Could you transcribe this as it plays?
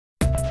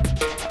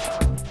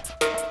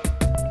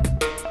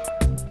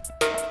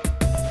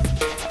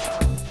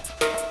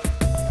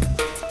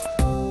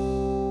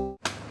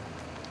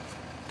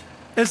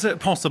Is it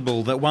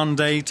possible that one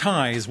day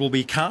ties will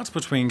be cut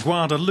between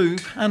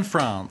Guadeloupe and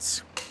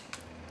France?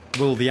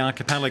 Will the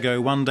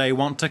archipelago one day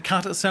want to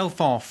cut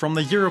itself off from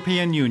the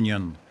European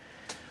Union?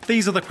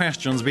 These are the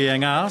questions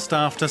being asked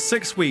after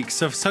 6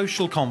 weeks of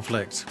social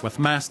conflict, with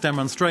mass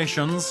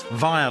demonstrations,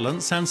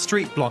 violence and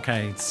street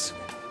blockades.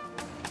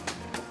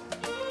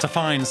 To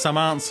find some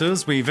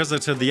answers, we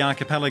visited the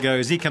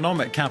archipelago's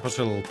economic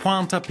capital,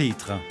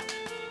 Pointe-à-Pitre.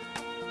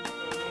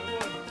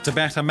 To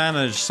better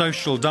manage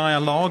social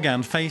dialogue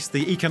and face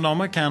the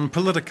economic and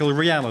political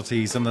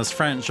realities in this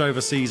French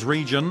overseas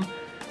region,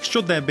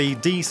 should there be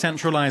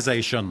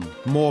decentralisation,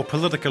 more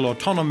political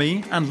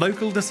autonomy and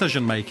local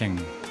decision-making?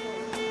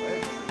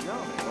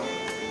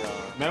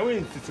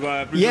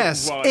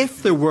 Yes,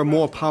 if there were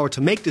more power to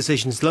make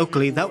decisions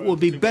locally, that would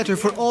be better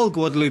for all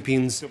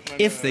Guadeloupeans,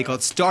 if they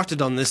got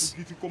started on this.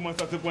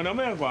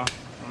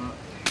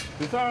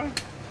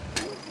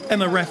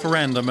 In a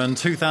referendum in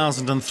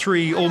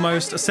 2003,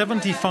 almost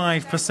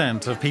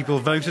 75% of people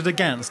voted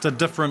against a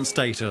different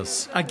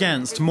status,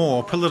 against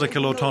more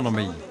political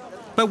autonomy.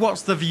 But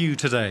what's the view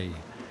today?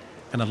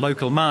 In a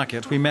local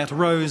market, we met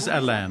Rose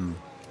Hélène.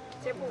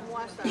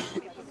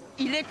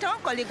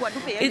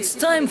 It's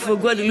time for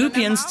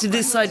Guadeloupeans to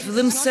decide for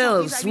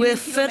themselves. We're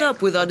fed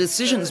up with our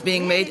decisions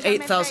being made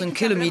 8,000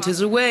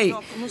 kilometers away.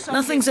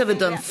 Nothing's ever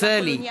done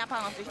fairly.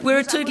 We're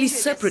a totally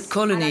separate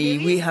colony.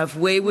 We have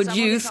wayward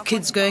youth,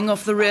 kids going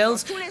off the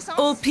rails,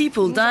 or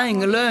people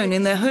dying alone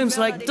in their homes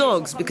like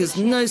dogs because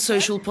no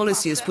social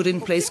policy is put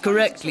in place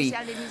correctly.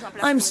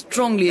 I'm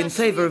strongly in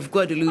favor of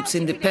Guadeloupe's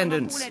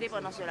independence.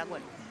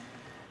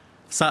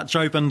 Such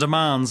open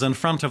demands in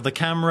front of the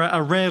camera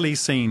are rarely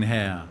seen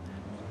here.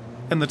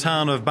 In the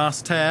town of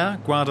Basse-Terre,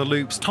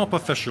 Guadeloupe's top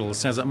official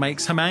says it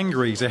makes him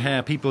angry to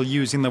hear people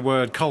using the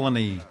word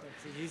colony.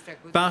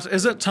 But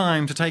is it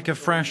time to take a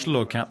fresh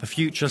look at the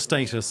future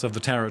status of the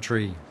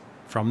territory?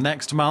 From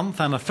next month,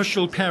 an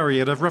official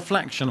period of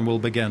reflection will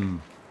begin.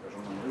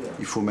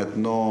 Il faut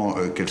maintenant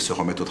qu'elle se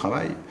remette au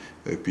travail,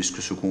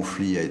 puisque ce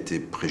conflit a été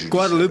préjudiciable.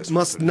 Guadeloupe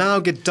must now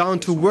get down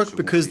to work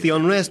because the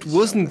unrest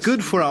wasn't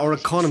good for our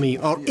economy,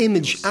 our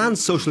image and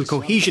social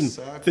cohesion.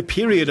 The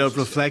period of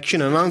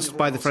reflection announced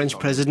by the French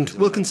president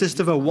will consist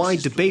of a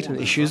wide debate on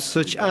issues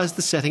such as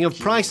the setting of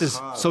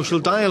prices, social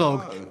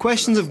dialogue,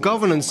 questions of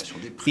governance.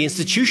 The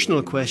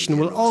institutional question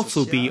will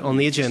also be on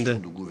the agenda.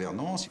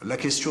 La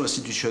question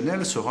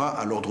institutionnelle sera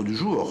à l'ordre du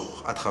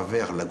jour à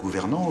travers la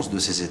gouvernance de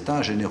ces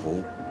États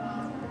généraux.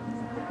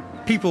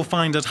 People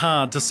find it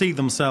hard to see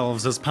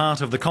themselves as part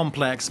of the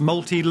complex,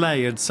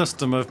 multi-layered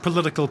system of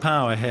political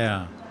power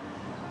here.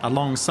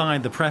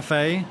 Alongside the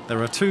préfet,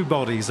 there are two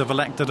bodies of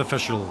elected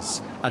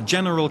officials, a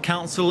general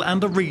council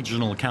and a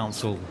regional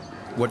council,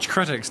 which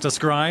critics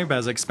describe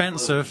as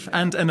expensive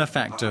and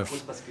ineffective.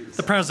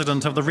 The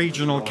president of the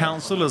regional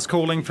council is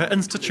calling for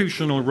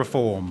institutional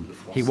reform.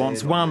 He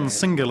wants one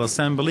single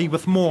assembly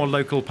with more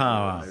local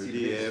power.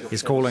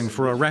 He's calling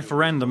for a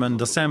referendum in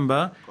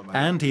December,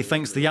 and he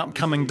thinks the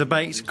upcoming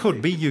debate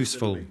could be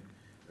useful.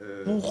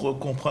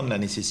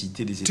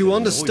 To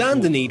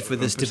understand the need for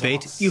this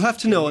debate, you have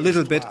to know a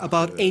little bit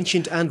about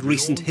ancient and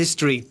recent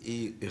history.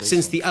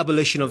 Since the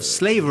abolition of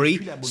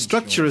slavery,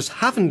 structures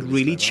haven't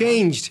really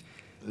changed.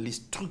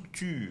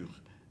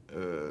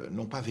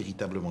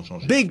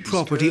 Big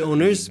property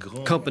owners,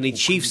 company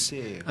chiefs,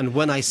 and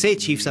when I say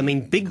chiefs, I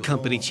mean big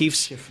company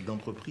chiefs,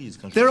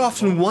 they're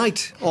often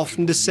white,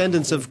 often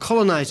descendants of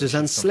colonizers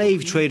and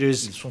slave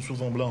traders.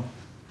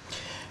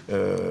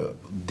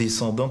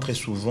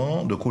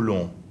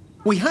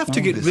 We have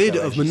to get rid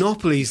of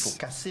monopolies.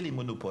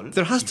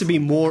 There has to be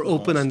more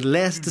open and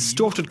less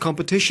distorted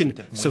competition,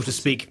 so to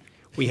speak.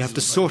 We have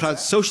to sort out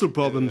social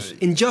problems,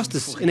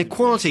 injustice,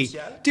 inequality,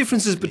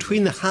 differences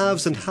between the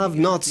haves and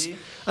have-nots,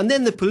 and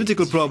then the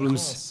political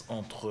problems,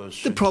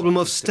 the problem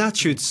of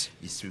statutes,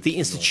 the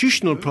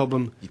institutional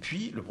problem.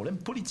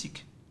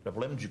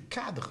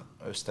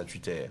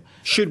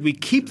 Should we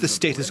keep the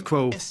status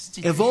quo,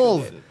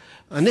 evolve?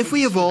 And if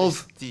we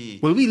evolve,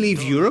 will we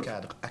leave Europe?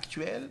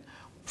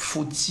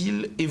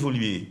 Faut-il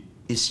évoluer?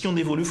 Et si on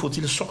évolue,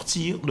 faut-il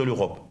sortir de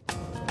l'Europe?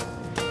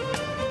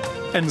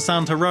 In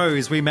Santa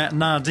Rose, we met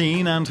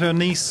Nadine and her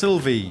niece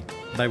Sylvie.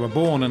 They were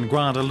born in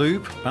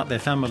Guadeloupe, but their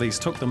families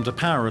took them to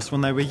Paris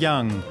when they were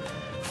young.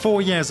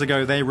 4 years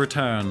ago, they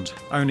returned,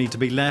 only to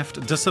be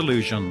left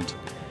disillusioned.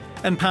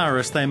 In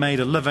Paris, they made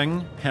a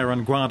living. Here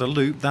in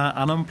Guadeloupe, they're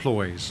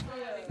unemployed.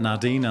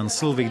 Nadine and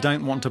Sylvie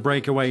don't want to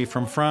break away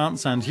from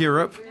France and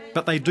Europe,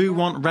 but they do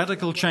want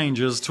radical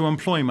changes to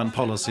employment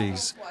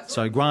policies.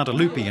 So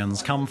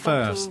Guadeloupeans come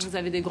first.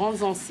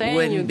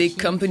 When big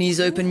companies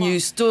open new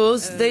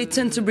stores, they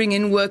tend to bring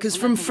in workers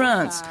from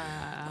France.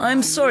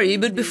 I'm sorry,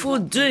 but before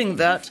doing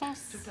that,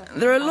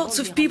 there are lots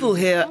of people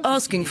here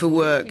asking for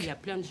work.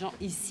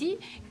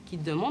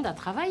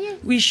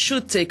 We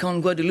should take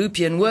on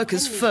Guadeloupean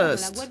workers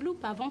first.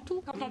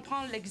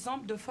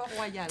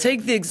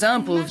 Take the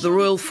example of the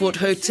Royal Fort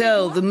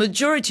Hotel. The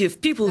majority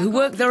of people who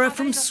work there are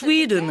from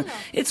Sweden.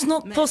 It's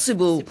not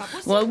possible.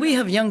 While we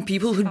have young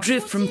people who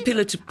drift from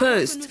pillar to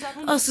post,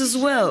 us as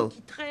well.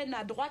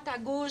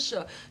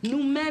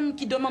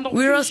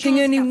 We're asking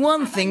only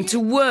one thing: to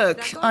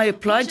work. I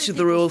applied to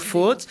the Royal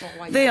Fort.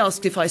 They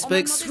asked if I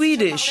spoke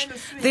Swedish.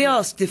 They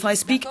asked if I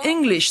speak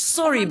English.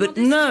 Sorry, but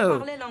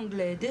no.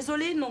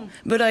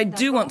 But I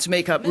do want to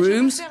make up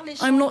rooms.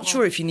 I'm not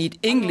sure if you need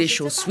English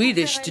or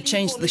Swedish to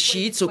change the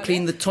sheets or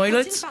clean the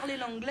toilets.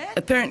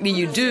 Apparently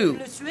you do.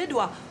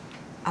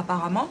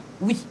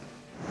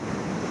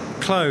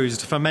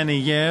 Closed for many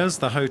years,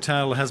 the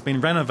hotel has been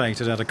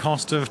renovated at a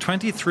cost of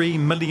 23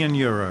 million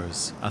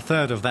euros, a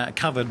third of that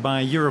covered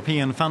by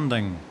European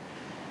funding.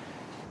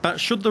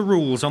 But should the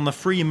rules on the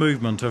free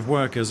movement of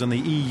workers in the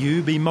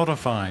EU be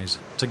modified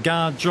to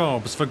guard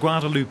jobs for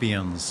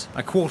Guadeloupeans,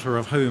 a quarter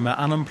of whom are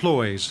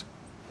unemployed?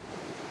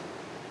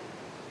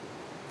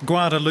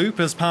 Guadeloupe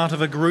is part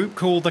of a group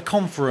called the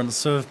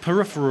Conference of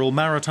Peripheral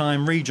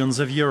Maritime Regions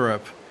of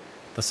Europe.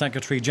 The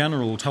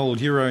Secretary-General told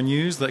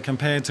Euronews that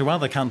compared to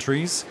other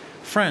countries,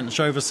 French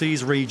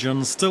overseas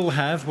regions still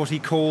have what he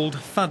called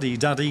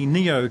fuddy-duddy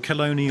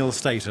neo-colonial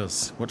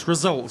status, which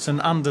results in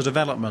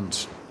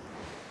underdevelopment.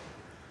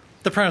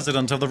 The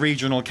president of the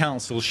Regional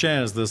Council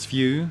shares this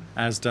view,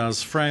 as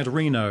does Fred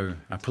Reno,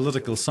 a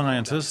political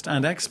scientist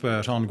and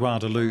expert on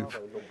Guadeloupe.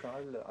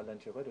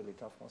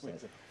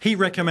 He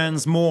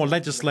recommends more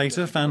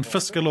legislative and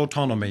fiscal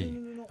autonomy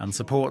and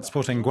supports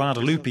putting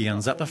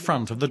Guadeloupeans at the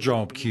front of the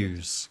job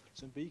queues.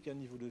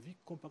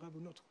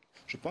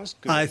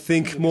 I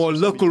think more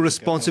local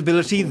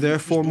responsibility,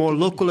 therefore more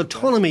local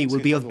autonomy, will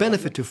be of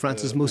benefit to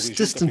France's most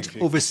distant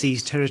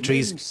overseas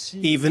territories.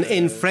 Even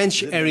in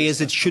French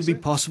areas, it should be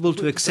possible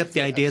to accept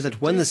the idea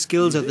that when the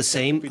skills are the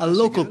same, a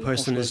local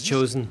person is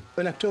chosen.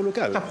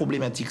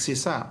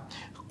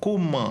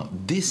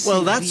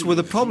 Well, that's where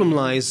the problem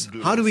lies.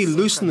 How do we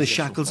loosen the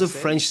shackles of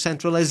French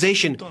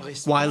centralisation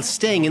while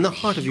staying in the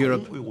heart of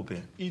Europe?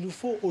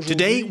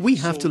 Today, we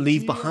have to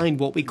leave behind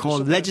what we call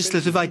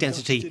legislative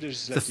identity,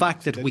 the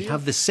fact that we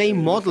have the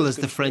same model as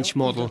the French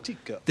model,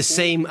 the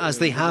same as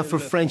they have for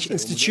French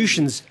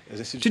institutions.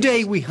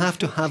 Today, we have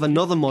to have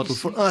another model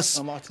for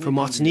us, for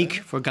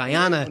Martinique, for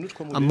Guyana,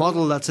 a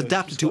model that's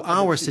adapted to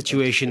our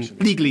situation,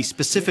 legally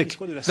specific.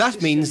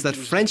 That means that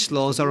French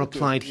laws are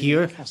applied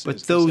here,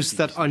 but those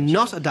that are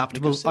not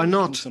adaptable are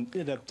not.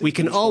 We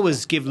can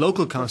always give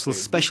local councils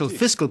special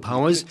fiscal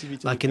powers,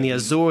 like in the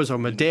Azores or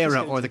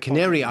Madeira or the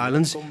Canary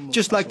Islands,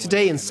 just like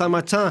today in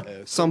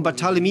Saint-Martin,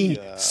 Saint-Barthélemy,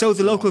 so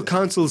the local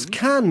councils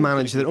can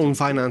manage their own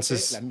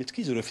finances.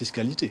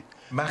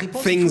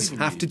 Things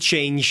have to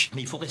change,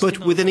 but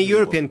within a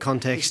European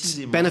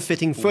context,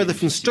 benefiting further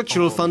from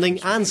structural funding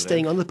and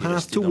staying on the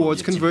path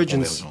towards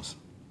convergence.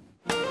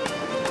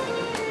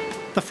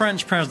 The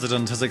French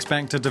president is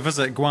expected to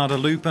visit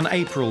Guadeloupe in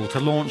April to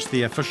launch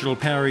the official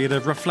period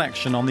of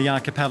reflection on the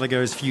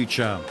archipelago's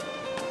future.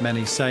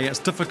 Many say it's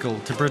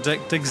difficult to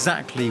predict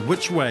exactly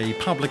which way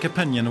public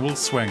opinion will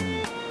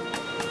swing.